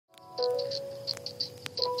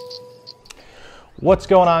What's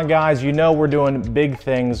going on, guys? You know we're doing big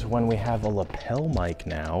things when we have a lapel mic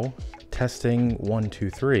now. Testing 1, 2,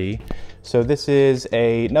 3. So this is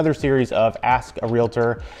another series of Ask a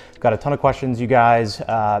Realtor. Got a ton of questions you guys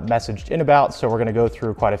messaged in about, so we're gonna go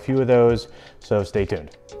through quite a few of those, so stay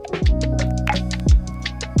tuned.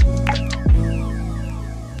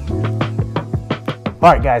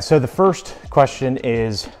 All right, guys, so the first question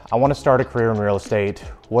is, I wanna start a career in real estate.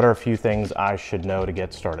 What are a few things I should know to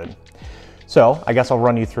get started? So I guess I'll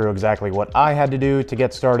run you through exactly what I had to do to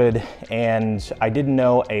get started, and I didn't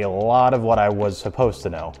know a lot of what I was supposed to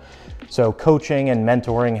know. So coaching and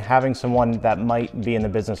mentoring, having someone that might be in the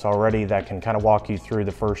business already that can kind of walk you through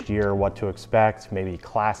the first year, what to expect, maybe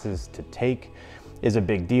classes to take, is a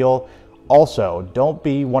big deal. Also, don't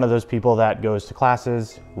be one of those people that goes to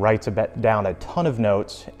classes, writes down a ton of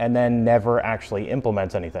notes, and then never actually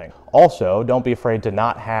implements anything. Also, don't be afraid to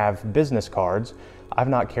not have business cards. I've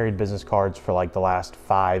not carried business cards for like the last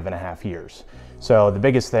 5.5 years. So the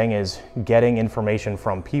biggest thing is getting information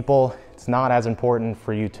from people. It's not as important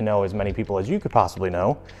for you to know as many people as you could possibly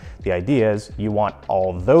know. The idea is you want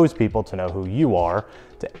all those people to know who you are,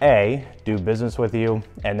 to A, do business with you,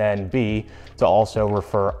 and then B, to also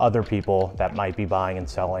refer other people that might be buying and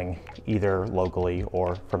selling either locally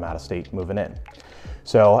or from out of state moving in.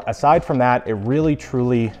 So aside from that, it really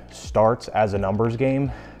truly starts as a numbers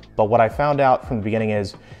game. But what I found out from the beginning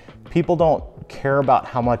is people don't care about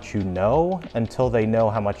how much you know until they know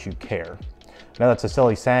how much you care. I know that's a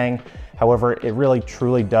silly saying. However, it really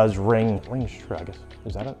truly does ring true, I guess.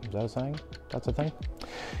 Is that a saying? That's a thing?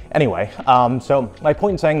 Anyway, so my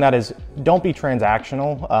point in saying that is don't be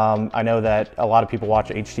transactional. I know that a lot of people watch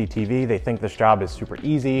HGTV. They think this job is super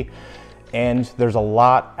easy. And there's a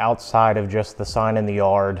lot outside of just the sign in the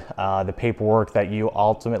yard, the paperwork that you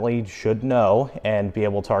ultimately should know and be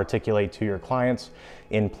able to articulate to your clients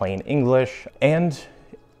in plain English. And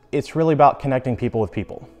it's really about connecting people with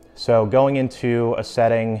people. So going into a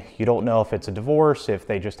setting, you don't know if it's a divorce, if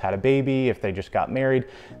they just had a baby, if they just got married.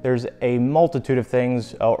 There's a multitude of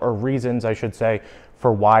things, or reasons I should say,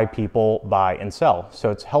 for why people buy and sell.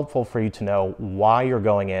 So it's helpful for you to know why you're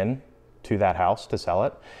going in to that house to sell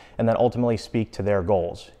it, and then ultimately speak to their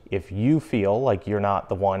goals. If you feel like you're not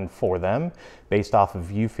the one for them, based off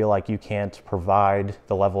of you feel like you can't provide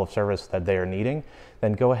the level of service that they are needing,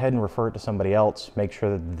 then go ahead and refer it to somebody else. Make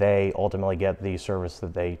sure that they ultimately get the service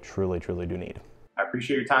that they truly, truly do need. I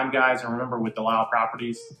appreciate your time, guys, and remember, with Delisle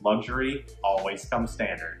Properties, luxury always comes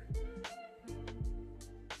standard.